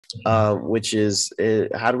which is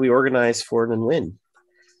how do we organize for it and win?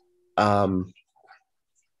 Um,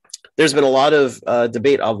 there's been a lot of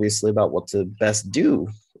debate, obviously, about what to best do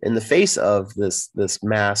in the face of this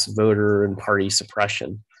mass voter and party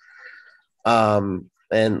suppression.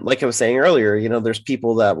 And like I was saying earlier, there's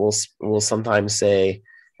people that will sometimes say,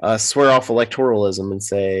 swear off electoralism and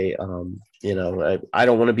say, I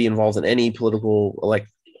don't want to be involved in any political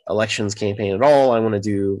elections campaign at all. I want to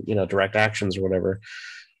do direct actions or whatever.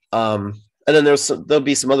 And then there'll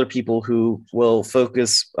be some other people who will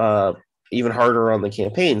focus even harder on the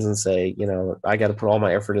campaigns and say, I got to put all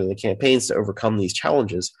my effort into the campaigns to overcome these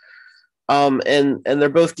challenges. And they're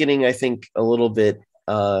both getting, I think, a little bit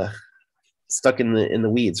stuck in the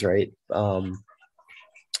weeds, right?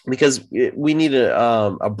 Because we need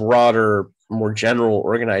a broader, more general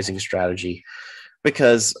organizing strategy.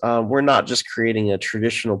 Because we're not just creating a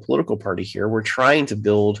traditional political party here; we're trying to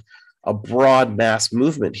build a broad mass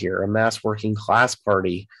movement here, a mass working class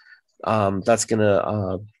party that's going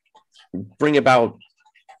to bring about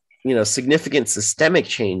significant systemic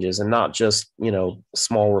changes and not just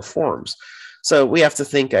small reforms. So we have to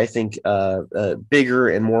think, I think, bigger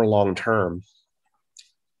and more long term.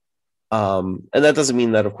 And that doesn't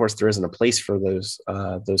mean that, of course, there isn't a place for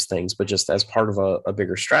those things, but just as part of a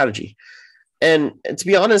bigger strategy. And to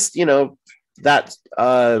be honest, that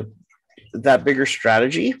that bigger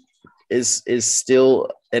strategy is still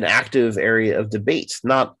an active area of debate,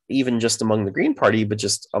 not even just among the Green Party, but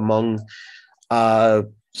just among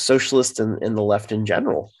socialists and the left in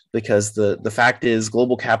general. Because the fact is,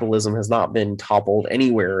 global capitalism has not been toppled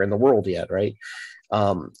anywhere in the world yet, right?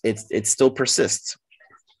 It still persists.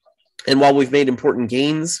 And while we've made important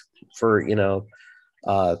gains for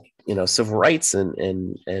civil rights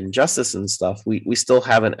and justice and stuff, we still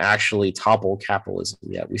haven't actually toppled capitalism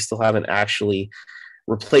yet. We still haven't actually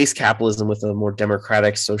replaced capitalism with a more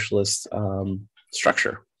democratic socialist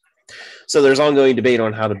structure. So there's ongoing debate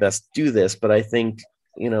on how to best do this, but I think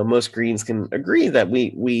most Greens can agree that we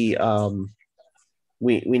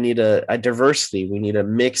need a diversity. We need a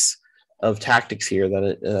mix of tactics here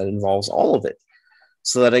that involves all of it.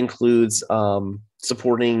 So that includes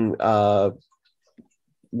supporting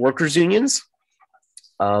workers' unions.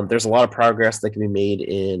 There's a lot of progress that can be made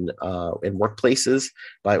in workplaces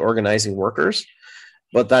by organizing workers,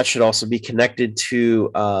 but that should also be connected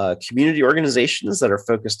to community organizations that are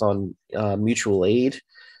focused on mutual aid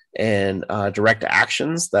and direct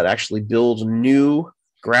actions that actually build new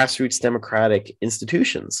grassroots democratic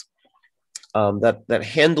institutions that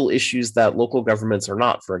handle issues that local governments are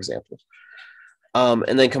not, for example.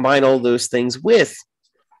 And then combine all those things with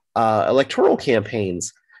electoral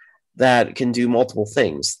campaigns that can do multiple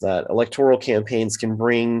things. That electoral campaigns can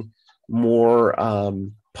bring more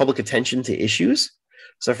public attention to issues.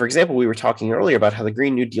 So, for example, we were talking earlier about how the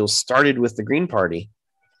Green New Deal started with the Green Party.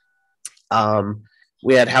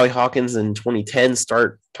 We had Howie Hawkins in 2010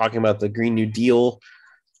 start talking about the Green New Deal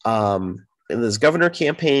in this governor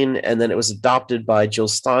campaign, and then it was adopted by Jill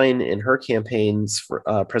Stein in her campaigns for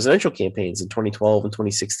presidential campaigns in 2012 and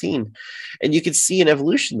 2016. And you could see an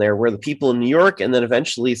evolution there where the people in New York and then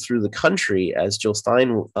eventually through the country, as Jill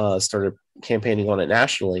Stein started campaigning on it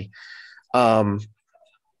nationally,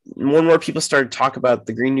 more and more people started to talk about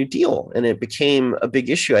the Green New Deal, and it became a big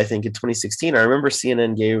issue, I think, in 2016. I remember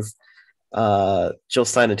CNN gave Jill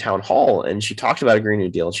Stein a town hall, and she talked about a Green New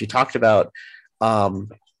Deal, and she talked about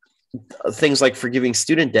things like forgiving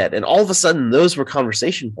student debt. And all of a sudden, those were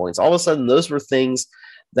conversation points. All of a sudden, those were things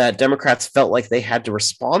that Democrats felt like they had to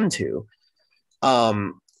respond to.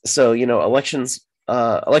 So,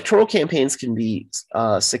 electoral campaigns can be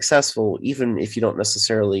successful even if you don't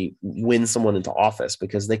necessarily win someone into office,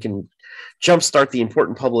 because they can jumpstart the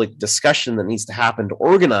important public discussion that needs to happen to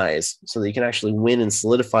organize so that you can actually win and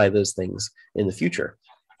solidify those things in the future.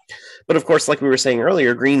 But of course, like we were saying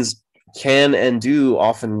earlier, Greens can and do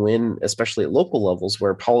often win, especially at local levels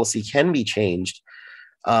where policy can be changed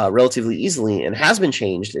relatively easily and has been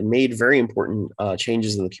changed and made very important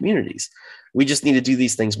changes in the communities. We just need to do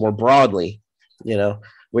these things more broadly. We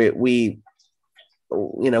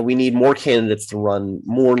need more candidates to run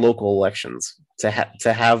more local elections to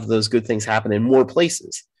have those good things happen in more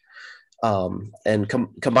places. And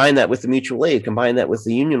combine that with the mutual aid, combine that with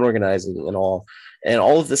the union organizing and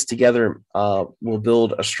all of this together will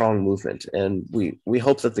build a strong movement. And we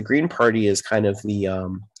hope that the Green Party is kind of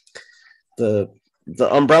the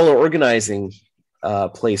umbrella organizing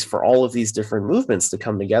place for all of these different movements to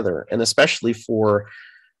come together, and especially for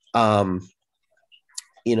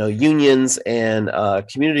unions and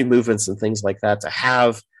community movements and things like that to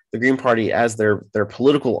have the Green Party as their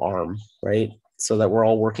political arm, right? so that we're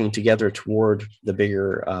all working together toward the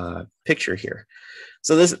bigger picture here.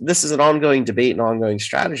 So this is an ongoing debate and ongoing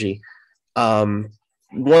strategy.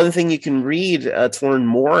 One thing you can read to learn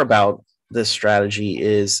more about this strategy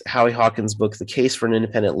is Howie Hawkins' book, The Case for an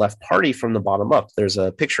Independent Left Party from the Bottom Up. There's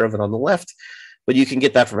a picture of it on the left, but you can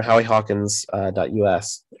get that from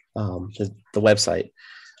howiehawkins.us, the website.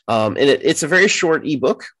 And it's a very short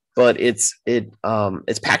ebook, but it's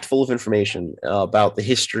packed full of information about the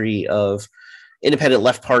history of independent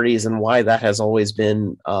left parties and why that has always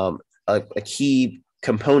been a key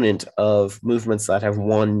component of movements that have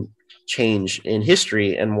won change in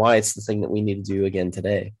history, and why it's the thing that we need to do again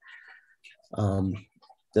today. Do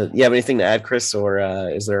you have anything to add, Chris, or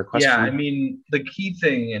is there a question? Yeah, I mean, the key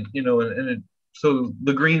thing, and so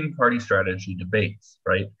the Green Party strategy debates,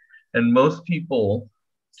 right? And most people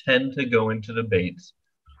tend to go into debates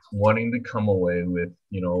wanting to come away with,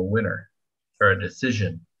 a winner or a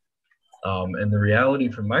decision. And the reality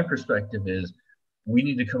from my perspective is we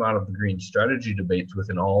need to come out of the green strategy debates with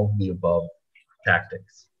an all of the above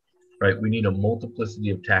tactics, right? We need a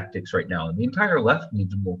multiplicity of tactics right now. And the entire left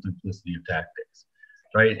needs a multiplicity of tactics,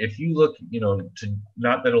 right? If you look, to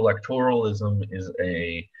not that electoralism is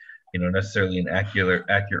a, necessarily an accurate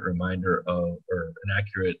reminder of, or an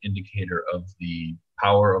accurate indicator of the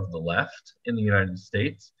power of the left in the United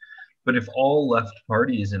States. But if all left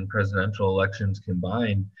parties in presidential elections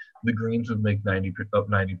combined, the Greens would make 90% of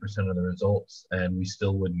the results, and we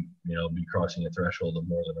still wouldn't, be crossing a threshold of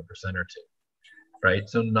more than 1% or 2%, right?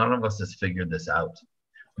 So none of us has figured this out.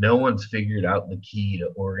 No one's figured out the key to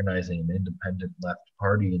organizing an independent left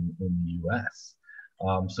party in the U.S.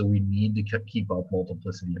 So we need to keep up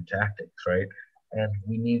multiplicity of tactics, right? And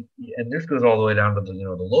we need, and this goes all the way down to the,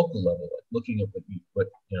 the local level, like looking at what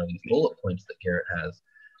these bullet points that Garrett has.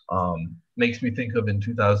 Makes me think of in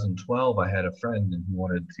 2012, I had a friend and he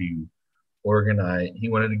wanted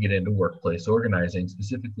to get into workplace organizing,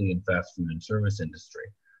 specifically in fast food and service industry.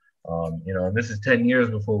 And this is 10 years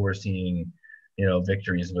before we're seeing,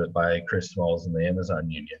 victories by Chris Smalls and the Amazon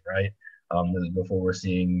union, right? Before we're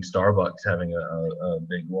seeing Starbucks having a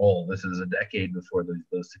big role. This is a decade before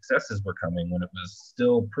those successes were coming, when it was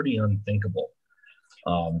still pretty unthinkable.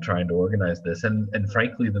 Trying to organize this, and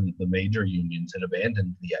frankly, the major unions had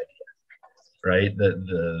abandoned the idea, right?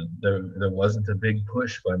 There wasn't a big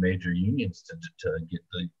push by major unions to get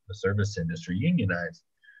the service industry unionized.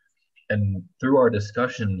 And through our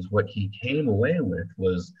discussions, what he came away with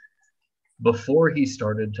was, before he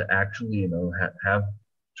started to actually,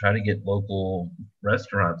 try to get local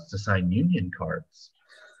restaurants to sign union cards,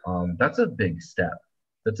 that's a big step.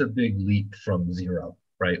 That's a big leap from zero,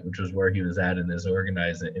 right? Which was where he was at in his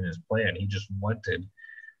plan. He just wanted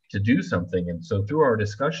to do something. And so through our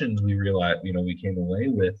discussions, we realized, we came away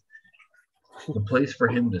with the place for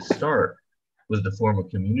him to start was to form a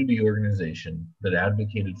community organization that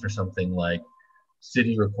advocated for something like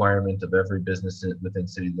city requirement of every business within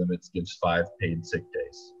city limits gives 5 paid sick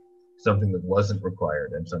days, something that wasn't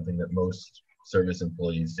required and something that most service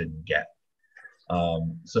employees didn't get.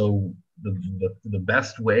 So the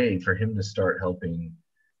best way for him to start helping,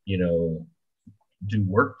 do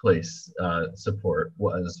workplace support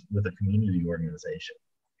was with a community organization.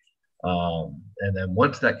 And then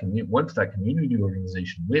once that community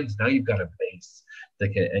organization wins, now you've got a base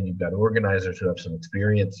and you've got organizers who have some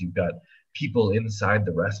experience. You've got people inside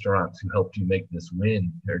the restaurants who helped you make this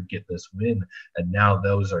win or get this win, and now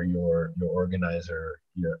those are your organizer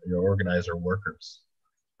workers,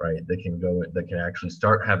 right? They can actually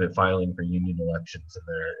start filing for union elections in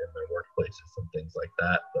their workplaces and things like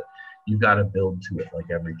that. But you've got to build to it like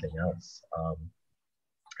everything else.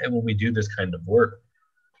 And when we do this kind of work,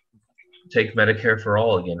 take Medicare for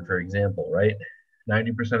all again, for example, right?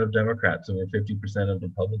 90% of Democrats, over 50% of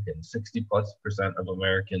Republicans, 60+% of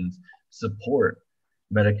Americans support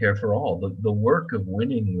Medicare for all. The work of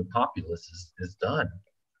winning the populace is done.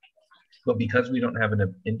 But because we don't have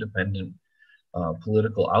an independent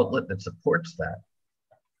political outlet that supports that,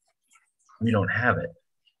 we don't have it,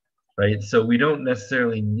 right? So we don't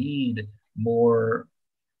necessarily need more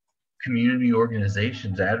community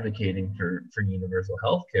organizations advocating for universal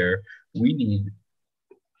health care. We need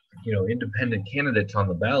independent candidates on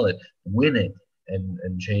the ballot winning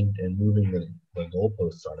and change and moving the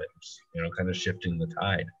goalposts on it, kind of shifting the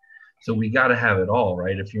tide. So we got to have it all,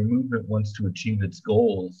 right? If your movement wants to achieve its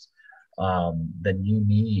goals, then you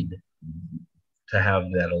need to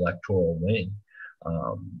have that electoral wing.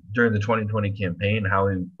 During the 2020 campaign,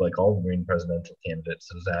 Howie, like all Green presidential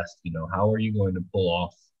candidates, was asked, how are you going to pull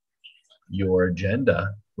off your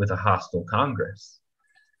agenda with a hostile Congress?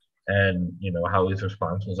 And, Howie's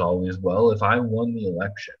response was always, well, if I won the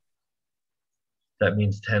election, that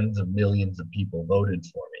means tens of millions of people voted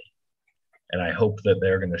for me. And I hope that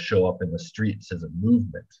they're going to show up in the streets as a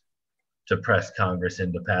movement to press Congress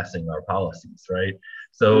into passing our policies, right?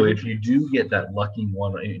 So if you do get that lucky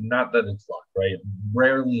one, not that it's luck, right?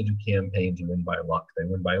 Rarely do campaigns win by luck, they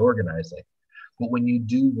win by organizing. But when you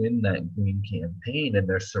do win that green campaign and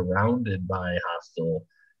they're surrounded by hostile,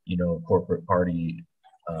 corporate party,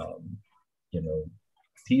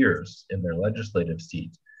 tiers in their legislative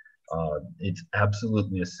seat, it's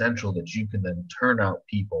absolutely essential that you can then turn out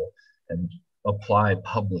people and apply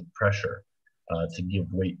public pressure to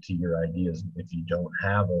give weight to your ideas if you don't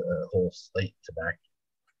have a whole slate to back you.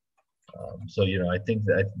 So,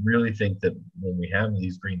 I really think that when we have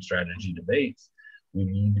these green strategy debates, we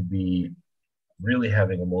need to be really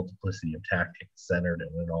having a multiplicity of tactics centered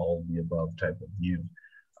in an all of the above type of view.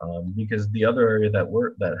 Because the other area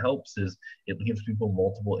that helps is it gives people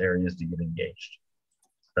multiple areas to get engaged,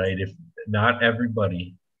 right? If not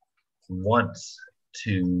everybody wants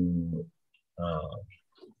to,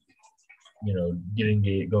 get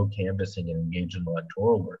engaged, go canvassing and engage in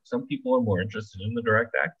electoral work. Some people are more interested in the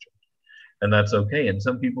direct action, and that's okay. And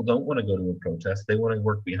some people don't want to go to a protest; they want to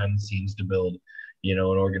work behind the scenes to build, an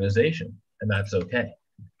organization, and that's okay.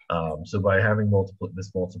 So by having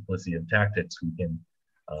this multiplicity of tactics, we can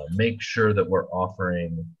make sure that we're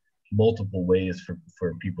offering multiple ways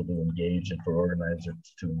for people to engage and for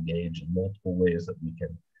organizers to engage, and multiple ways that we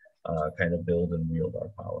can kind of build and wield our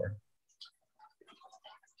power.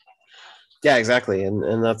 Yeah, exactly,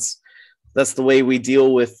 and that's the way we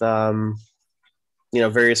deal with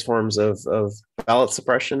various forms of ballot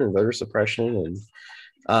suppression and voter suppression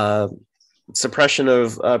and suppression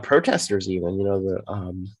of protesters. Even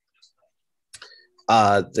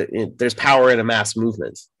there's power in a mass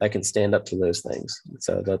movement that can stand up to those things.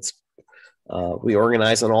 So that's we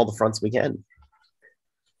organize on all the fronts we can.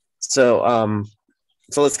 So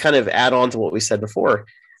let's kind of add on to what we said before.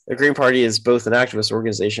 The Green Party is both an activist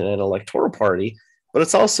organization and an electoral party, but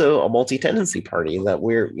it's also a multi-tendency party in that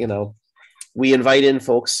we invite in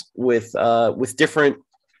folks with different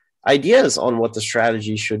ideas on what the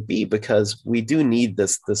strategy should be, because we do need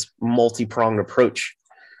this multi-pronged approach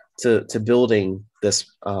to building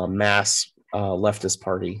this mass leftist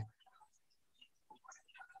party.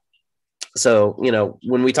 So,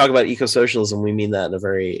 when we talk about eco-socialism, we mean that in a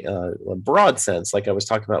very broad sense, like I was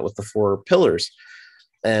talking about with the 4 pillars,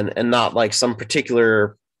 and not like some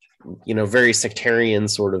particular, very sectarian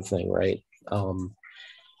sort of thing, right?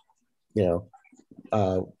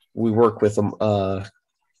 We work with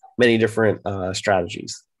many different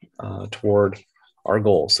strategies toward our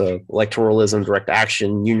goal. So electoralism, direct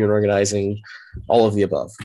action, union organizing, all of the above.